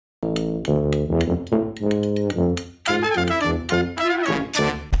Are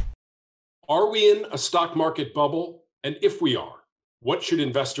we in a stock market bubble? And if we are, what should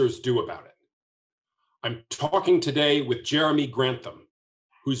investors do about it? I'm talking today with Jeremy Grantham,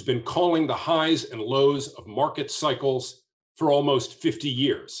 who's been calling the highs and lows of market cycles for almost 50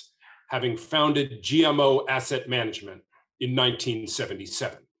 years, having founded GMO Asset Management in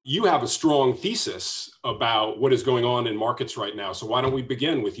 1977. You have a strong thesis about what is going on in markets right now. So why don't we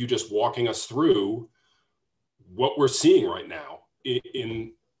begin with you just walking us through what we're seeing right now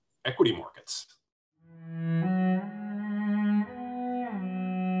in equity markets?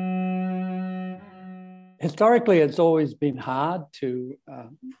 Historically, it's always been hard to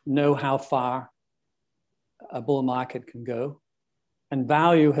know how far a bull market can go. And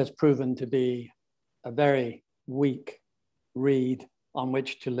value has proven to be a very weak reed on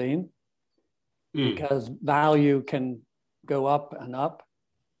which to lean, because value can go up and up.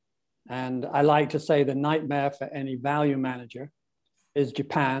 And I like to say the nightmare for any value manager is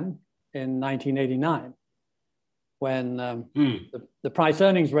Japan in 1989, when the price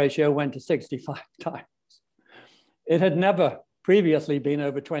earnings ratio went to 65 times. It had never previously been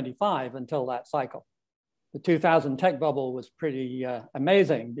over 25 until that cycle. The 2000 tech bubble was pretty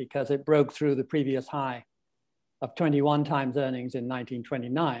amazing because it broke through the previous high of 21 times earnings in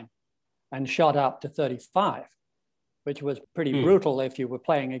 1929 and shot up to 35, which was pretty brutal if you were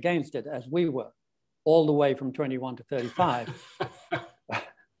playing against it, as we were, all the way from 21 to 35.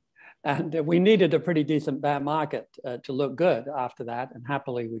 And we needed a pretty decent bear market to look good after that, and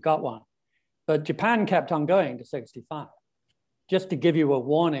happily we got one. But Japan kept on going to 65, just to give you a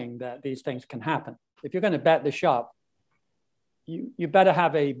warning that these things can happen. If you're going to bet the shop, you better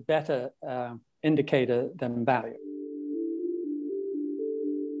have a better indicator than value.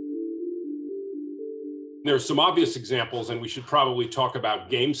 There's some obvious examples, and we should probably talk about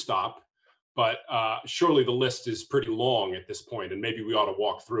GameStop, but surely the list is pretty long at this point, and maybe we ought to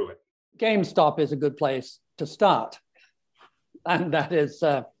walk through it. GameStop is a good place to start. And that is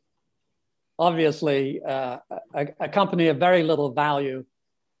obviously a company of very little value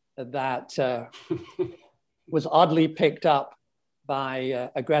that was oddly picked up by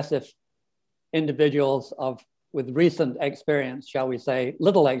aggressive individuals with recent experience, shall we say,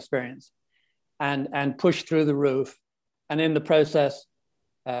 little experience, and pushed through the roof, and in the process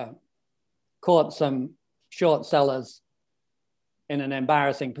caught some short sellers in an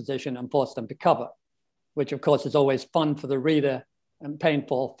embarrassing position and forced them to cover, which of course is always fun for the reader and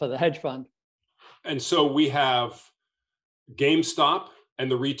painful for the hedge fund. And so we have GameStop and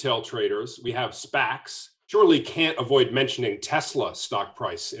the retail traders. We have SPACs. Surely can't avoid mentioning Tesla stock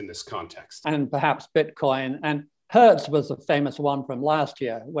price in this context. And perhaps Bitcoin. And Hertz was a famous one from last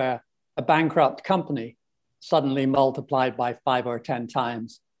year, where a bankrupt company suddenly multiplied by 5 or 10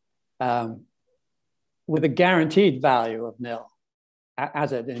 times with a guaranteed value of nil,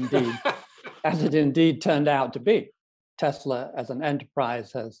 as it indeed turned out to be. Tesla as an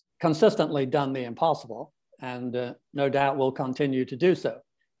enterprise has consistently done the impossible, and no doubt will continue to do so.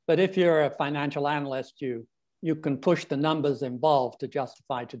 But if you're a financial analyst, you can push the numbers involved to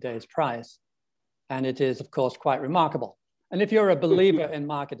justify today's price. And it is, of course, quite remarkable. And if you're a believer in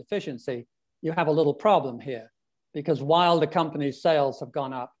market efficiency, you have a little problem here, because while the company's sales have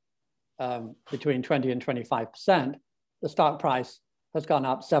gone up between 20 and 25%, the stock price has gone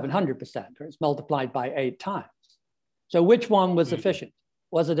up 700%, or it's multiplied by 8 times. So which one was efficient?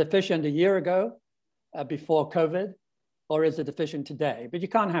 Was it efficient a year ago before COVID, or is it efficient today? But you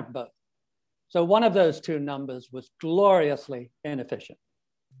can't have both. So one of those two numbers was gloriously inefficient.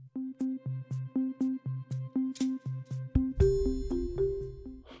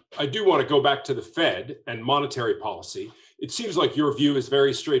 I do want to go back to the Fed and monetary policy. It seems like your view is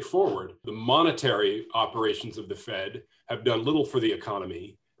very straightforward. The monetary operations of the Fed have done little for the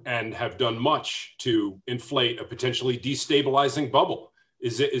economy and have done much to inflate a potentially destabilizing bubble.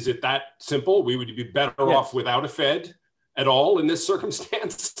 Is it that simple? We would be better off without a Fed at all in this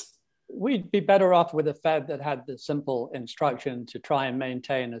circumstance? We'd be better off with a Fed that had the simple instruction to try and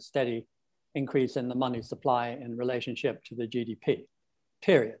maintain a steady increase in the money supply in relationship to the GDP,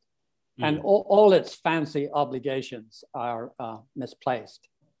 period. And all its fancy obligations are misplaced,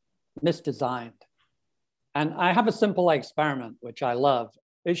 misdesigned. And I have a simple experiment, which I love.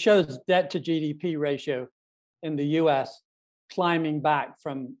 It shows debt to GDP ratio in the US climbing back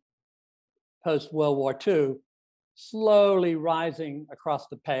from post-World War II, slowly rising across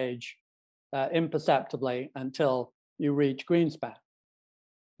the page imperceptibly until you reach Greenspan.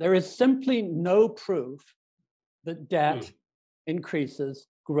 There is simply no proof that debt increases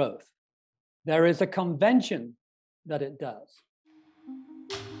growth. There is a convention that it does.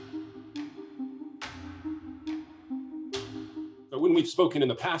 when we've spoken in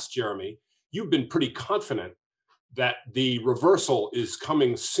the past, Jeremy, you've been pretty confident that the reversal is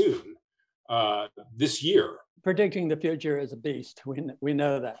coming soon this year. Predicting the future is a beast. We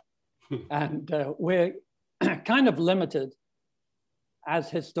know that. And we're kind of limited as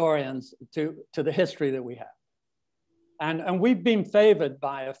historians to the history that we have. And we've been favored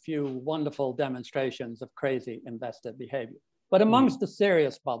by a few wonderful demonstrations of crazy investor behavior. But amongst the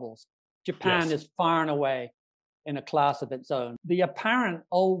serious bubbles, Japan is far and away in a class of its own. The apparent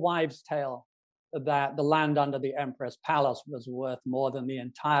old wives' tale that the land under the Empress Palace was worth more than the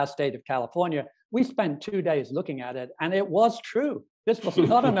entire state of California, we spent 2 days looking at it, and it was true. This was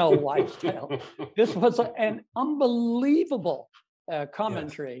not an old wives' tale. This was an unbelievable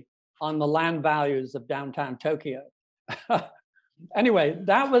commentary on the land values of downtown Tokyo. Anyway,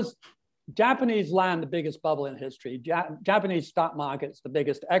 that was Japanese land, the biggest bubble in history. Japanese stock markets, the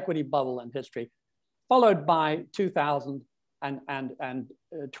biggest equity bubble in history, followed by 2000 and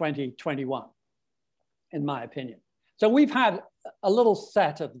 2021, in my opinion. So we've had a little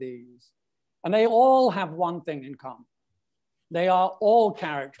set of these, and they all have one thing in common. They are all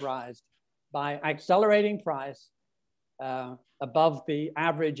characterized by accelerating price above the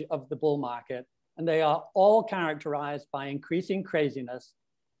average of the bull market. And they are all characterized by increasing craziness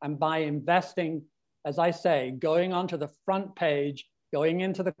and by investing, as I say, going onto the front page, going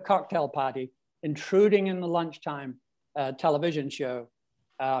into the cocktail party, intruding in the lunchtime television show.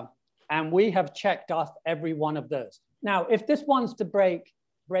 And we have checked off every one of those. Now, if this wants to break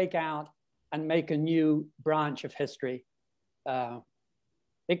out and make a new branch of history,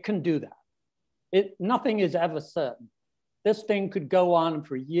 it can do that. Nothing is ever certain. This thing could go on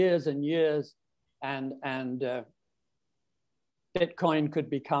for years and years, and Bitcoin could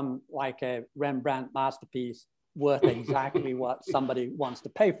become like a Rembrandt masterpiece worth exactly what somebody wants to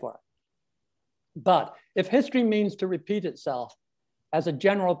pay for it. But if history means to repeat itself as a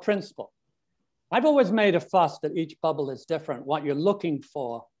general principle, I've always made a fuss that each bubble is different. What you're looking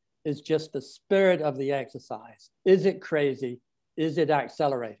for is just the spirit of the exercise. Is it crazy? Is it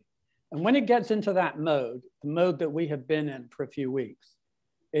accelerating? And when it gets into that mode, the mode that we have been in for a few weeks,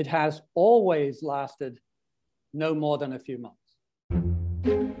 it has always lasted no more than a few months.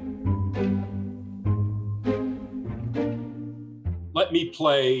 Let me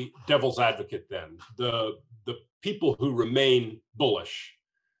play devil's advocate then. The people who remain bullish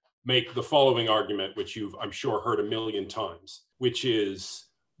make the following argument, which you've, I'm sure, heard a million times, which is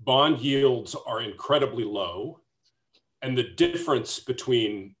bond yields are incredibly low, and the difference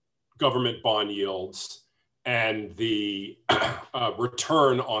between government bond yields and the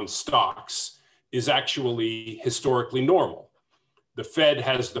return on stocks is actually historically normal. The Fed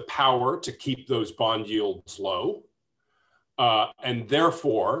has the power to keep those bond yields low, and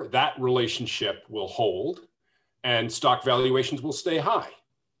therefore that relationship will hold and stock valuations will stay high.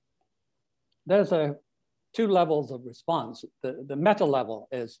 There's two levels of response. The meta level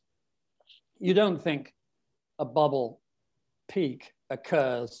is you don't think a bubble peak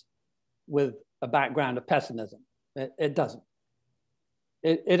occurs with a background of pessimism. It doesn't.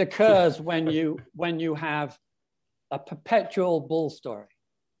 It occurs when you have a perpetual bull story.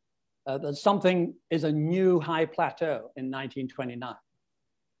 That something is a new high plateau in 1929.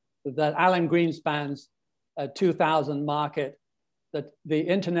 That Alan Greenspan's 2000 market, that the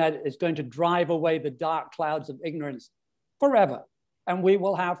internet is going to drive away the dark clouds of ignorance forever. And we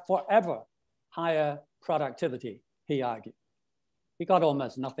will have forever higher productivity, he argued. He got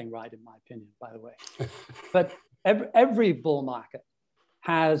almost nothing right, in my opinion, by the way. But every bull market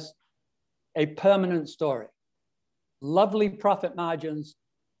has a permanent story. Lovely profit margins,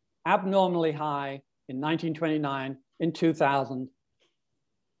 abnormally high in 1929, in 2000.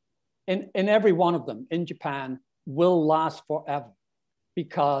 In every one of them, in Japan, will last forever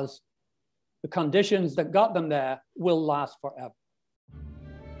because the conditions that got them there will last forever.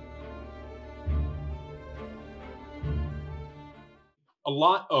 A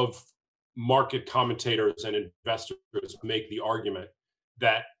lot of market commentators and investors make the argument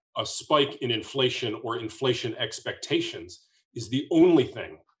that a spike in inflation or inflation expectations is the only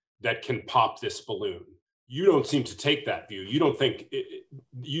thing that can pop this balloon. You don't seem to take that view. You don't think,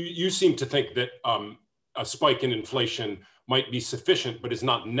 you seem to think that a spike in inflation might be sufficient, but is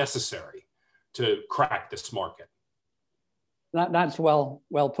not necessary to crack this market. That's well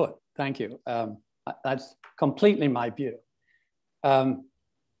put, thank you. That's completely my view.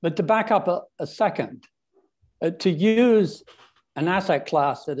 But to back up a second, to use an asset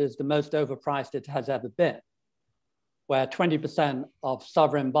class that is the most overpriced it has ever been, where 20% of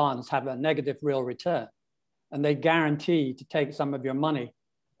sovereign bonds have a negative real return, and they guarantee to take some of your money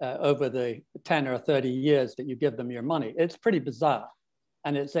over the 10 or 30 years that you give them your money. It's pretty bizarre.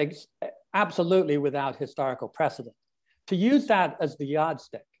 And it's absolutely without historical precedent. To use that as the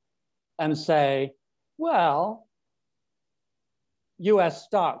yardstick and say, well, US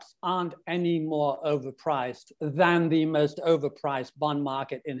stocks aren't any more overpriced than the most overpriced bond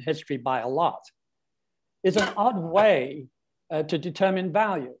market in history by a lot, is an odd way to determine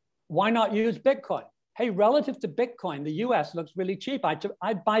value. Why not use Bitcoin? Hey, relative to Bitcoin, the US looks really cheap.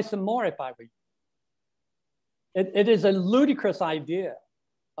 I'd buy some more if I were you. It is a ludicrous idea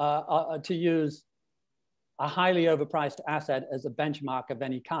to use a highly overpriced asset as a benchmark of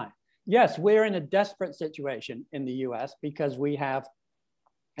any kind. Yes, we're in a desperate situation in the US because we have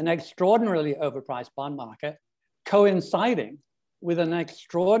an extraordinarily overpriced bond market coinciding with an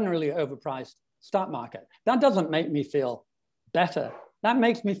extraordinarily overpriced stock market. That doesn't make me feel better. That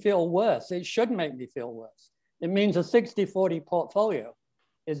makes me feel worse. It should make me feel worse. It means a 60-40 portfolio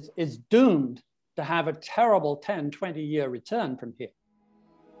is doomed to have a terrible 10, 20-year return from here.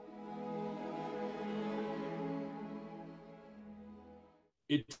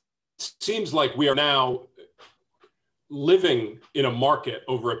 It seems like we are now living in a market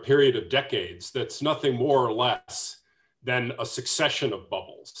over a period of decades that's nothing more or less than a succession of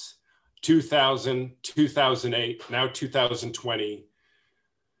bubbles. 2000, 2008, now 2020.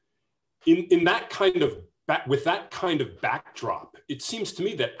 In that kind of, with that kind of backdrop, it seems to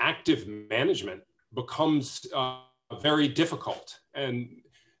me that active management becomes very difficult, and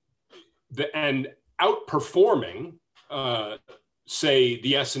outperforming, say,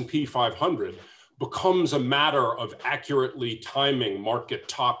 the S&P 500 becomes a matter of accurately timing market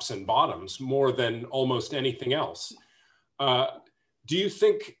tops and bottoms more than almost anything else. Do you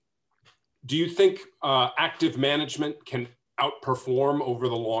think active management can outperform over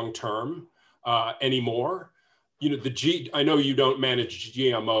the long term anymore? You know, I know you don't manage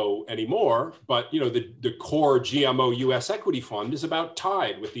GMO anymore, but you know the core GMO U.S. equity fund is about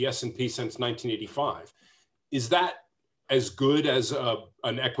tied with the S&P since 1985. Is that as good as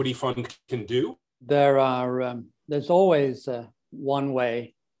an equity fund can do? There's always one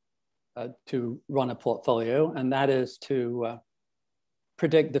way to run a portfolio, and that is to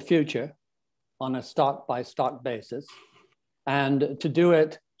predict the future on a stock by stock basis, and to do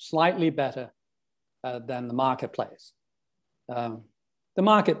it slightly better than the marketplace. The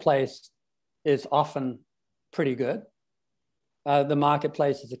marketplace is often pretty good. The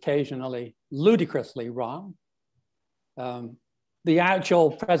marketplace is occasionally ludicrously wrong. The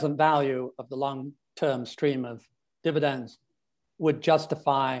actual present value of the long-term stream of dividends would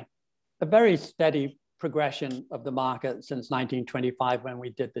justify a very steady progression of the market since 1925 when we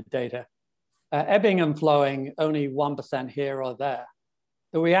did the data. Ebbing and flowing only 1% here or there.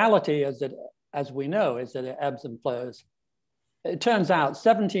 The reality is that, as we know, is that it ebbs and flows. It turns out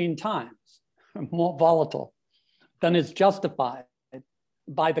 17 times more volatile than is justified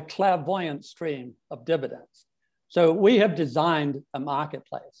by the clairvoyant stream of dividends. So we have designed a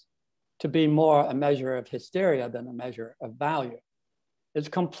marketplace to be more a measure of hysteria than a measure of value. It's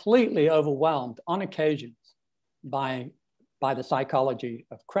completely overwhelmed on occasions by the psychology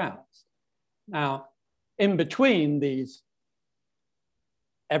of crowds. Now, in between these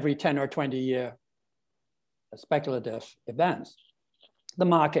every 10 or 20 year speculative events, the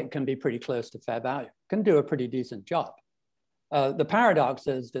market can be pretty close to fair value, can do a pretty decent job. The paradox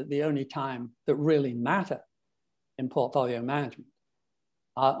is that the only time that really matter in portfolio management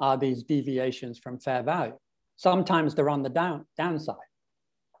are these deviations from fair value. Sometimes they're on the downside.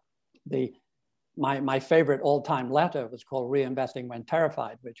 My favorite all-time letter was called Reinvesting When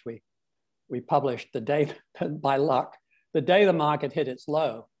Terrified, which we published the day, by luck, the day the market hit its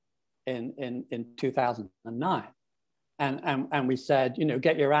low in 2009. And we said, you know,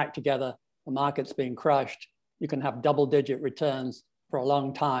 get your act together, the market's being crushed, you can have double-digit returns for a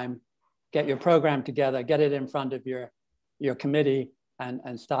long time, get your program together, get it in front of your committee,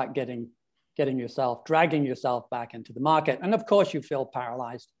 and start dragging yourself back into the market. And of course you feel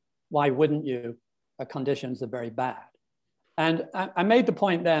paralyzed. Why wouldn't you? Conditions are very bad. And I made the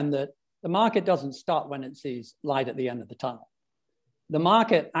point then that the market doesn't stop when it sees light at the end of the tunnel. The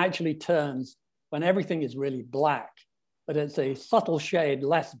market actually turns when everything is really black, but it's a subtle shade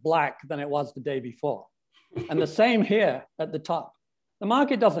less black than it was the day before. And the same here at the top. The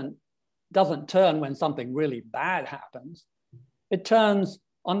market doesn't turn when something really bad happens. It turns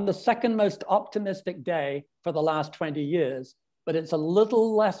on the second most optimistic day for the last 20 years, but it's a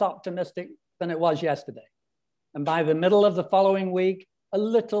little less optimistic than it was yesterday. And by the middle of the following week, a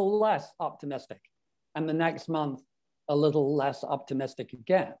little less optimistic. And the next month, a little less optimistic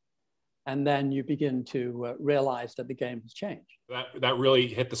again. And then you begin to realize that the game has changed. That really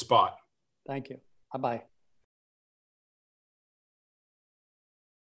hit the spot. Thank you. Bye-bye.